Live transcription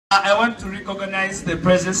I want to recognize the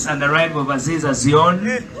presence and arrival of Aziza Zion.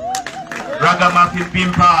 Ragamafi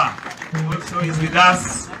Pimpa also is with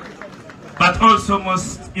us. But also,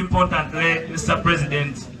 most importantly, Mr.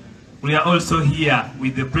 President, we are also here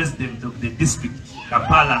with the President of the district,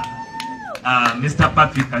 Kampala. Mr.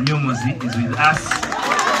 Patrick Anyomozi is with us.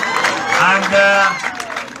 And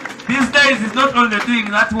these days he's not only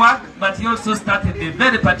doing that work, but he also started a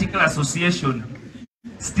very particular association,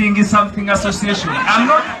 Stingy Something Association.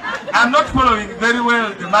 I'm not following very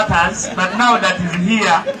well the matters, but now that he's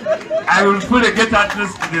here, I will fully get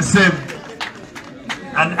addressed to the same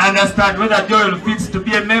and understand whether Joel fits to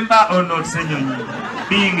be a member or not,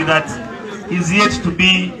 being that he's yet to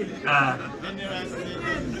be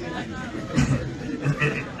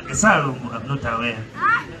I'm not aware.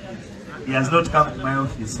 He has not come to my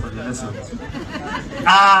office for the lessons.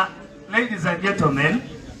 Ladies and gentlemen,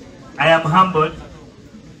 I am humbled.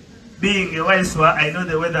 Being a Waiswa, I know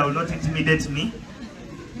the weather will not intimidate me,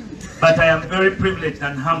 but I am very privileged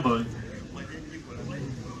and humbled.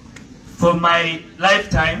 For my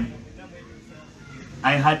lifetime,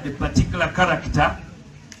 I had a particular character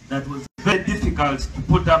that was very difficult to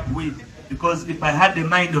put up with, because if I had the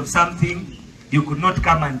mind of something, you could not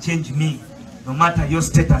come and change me, no matter your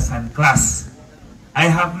status and class. I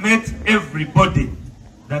have met everybody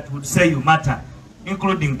that would say you matter,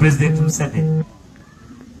 including President Museveni.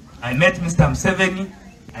 I met Mr. Museveni,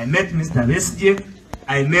 I met Mr. Besje,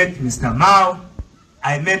 I met Mr. Mao,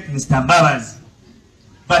 I met Mr. Mbabazi.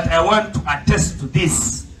 But I want to attest to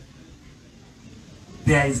this.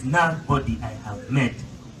 There is nobody I have met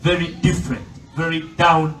very different, very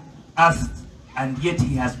down earth, and yet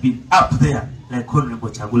he has been up there like Honorable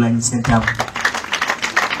Kyagulanyi Ssentamu.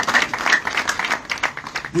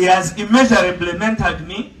 He has immeasurably mentored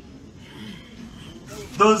me.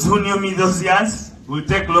 Those who knew me those years will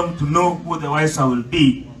take long to know who the Waiswa will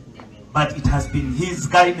be, but it has been his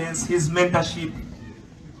guidance, his mentorship.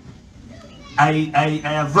 I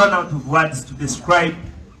have run out of words to describe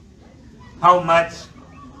how much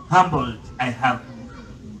humbled I have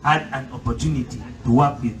had an opportunity to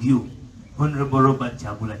work with you, Honorable Robert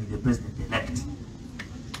Kyagulanyi, the President-elect.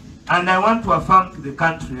 And I want to affirm to the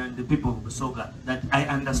country and the people of Busoga that I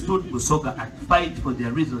understood Busoga and fight for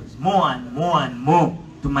their reasons more and more and more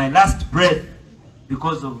to my last breath,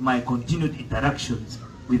 because of my continued interactions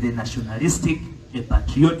with a nationalistic, a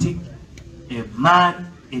patriotic, a man,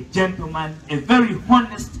 a gentleman, a very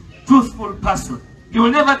honest, truthful person. He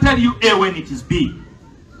will never tell you A when it is B.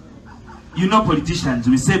 You know, politicians,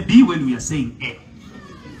 we say B when we are saying A.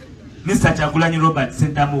 Mr. Kyagulanyi Robert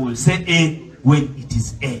Ssentamu will say A when it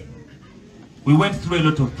is A. We went through a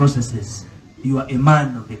lot of processes. You are a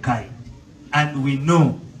man of the kind. And we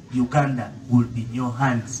know Uganda will be in your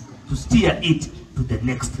hands to steer it to the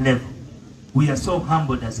next level. We are so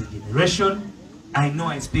humbled as a generation. I know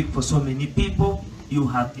I speak for so many people. You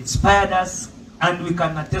have inspired us, and we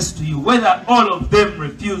can attest to you, whether all of them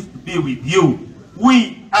refuse to be with you,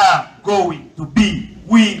 we are going to be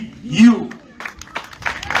with you.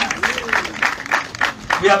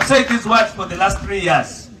 We have said these words for the last 3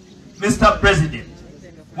 years. Mr. President,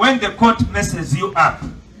 when the court messes you up,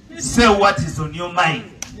 say what is on your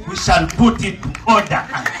mind. We shall put it to order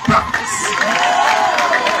and practice.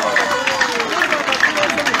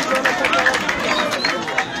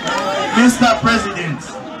 Mr. President,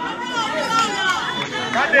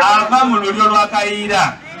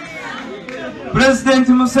 President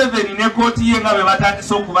Museveni ne koti yenga be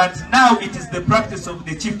batandise okuba nti now it is the practice of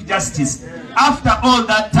the Chief Justice, after all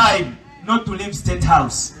that time, not to leave State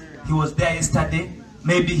House. He was there yesterday,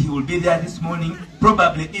 maybe he will be there this morning,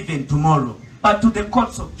 probably even tomorrow. But to the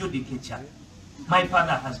courts of judicature, my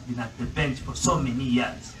father has been at the bench for so many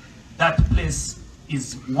years. That place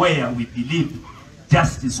is where we believe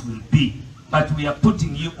justice will be. But we are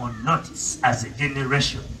putting you on notice as a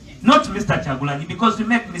generation. Not Mr. Kyagulanyi, because we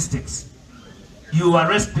make mistakes. You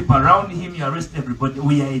arrest people around him, you arrest everybody.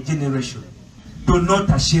 We are a generation. Do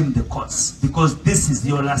not shame the courts, because this is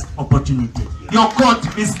your last opportunity. Your court,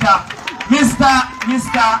 Mr.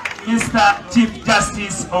 Chief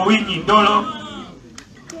Justice Owinyi Ndolo,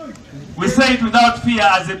 we say it without fear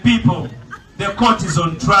as a people. The court is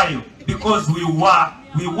on trial because we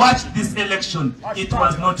watched this election. It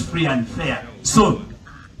was not free and fair. So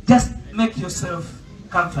just make yourself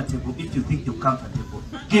comfortable if you think you're comfortable.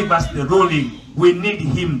 Give us the ruling. We need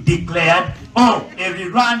him declared, or a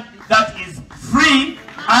rerun that is free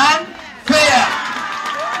and fair.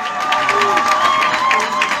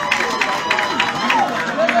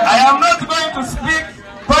 I am not going to speak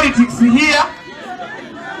politics here.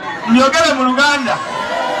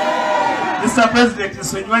 The Mr. President,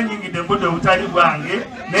 nsonyiwa nnyingidde mbudde obutali bwange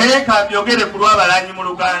naye kambyogere ku lw'abalanyi mu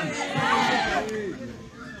Luganda.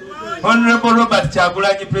 Honorable Robert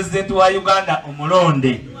Kyagulanyi, President wa Uganda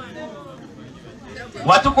omulonde.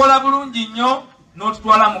 Watukola bulungi nnyo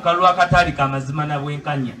n'otutwala mu kalulu akatali kamazima na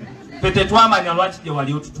bwenkanya. Ffe tetwamanya lwaki gye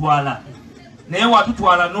wali otutwala. Naye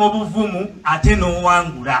watutwala n'obuvumu ate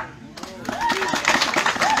n'owangula.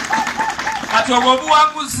 Kati obwo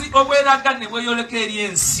obuwanguzi obweraga ne bweyoleka eri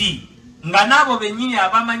ensi nga n'abo bennyini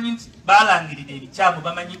abamanyi nti balangirira ebikyamu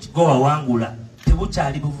bamanyi nti go wawangula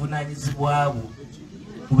tebukyali buvunaanyizibwabwo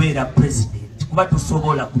kubeera president kuba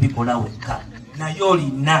tosobola kubikola wekka naye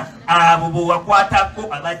olina abo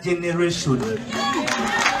bewakwatako aba generation.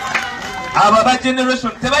 Abo aba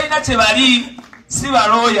generation tebalina kye bali, si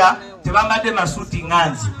balooya, tebambadde masuuti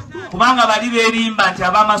nganzi kubanga bali beerimba nti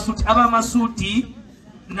abamasuuti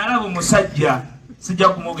nalaba omusajja sijja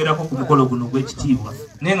kumwogerako ku mukolo guno gw'ekitiibwa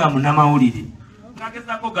naye nga munnamawulire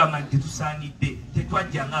ngagezako gamba nti tusaanidde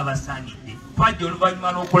tetwajja ng'abasaanidde twajja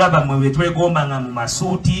oluvannyuma lw'okulaba mwe betwegombanga mu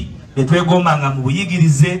masuuti betwegombanga mu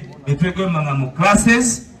buyigirize betwegombanga mu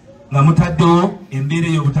classes nga mutaddewo embeera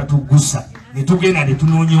ey'obutatuggusa ne tugenda ne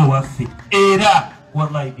tunoonya owaffe era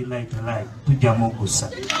wallahi billahi talahi tujjamu okussa.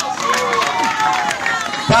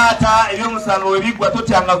 Taata ebyomusango we biggwa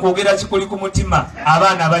totyanga kwogera kikuli ku mutima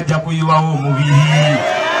abaana bajja kuyiwawo omubiri.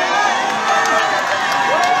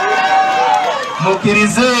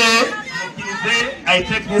 Mukirize, I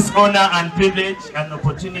take this honor and privilege and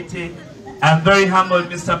opportunity. I'm very humbled,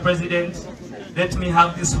 Mr. President. Let me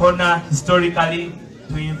have this honor historically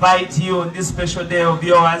to invite you on this special day of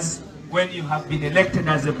yours when you have been elected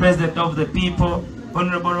as the President of the people.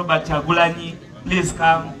 Honorable Robert Kyagulanyi, please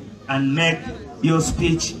come and make your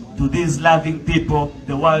speech to these loving people.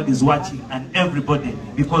 The world is watching and everybody,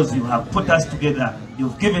 because you have put us together,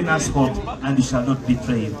 you've given us hope and you shall not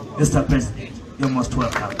betray you. Mr. President, you're most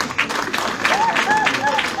welcome.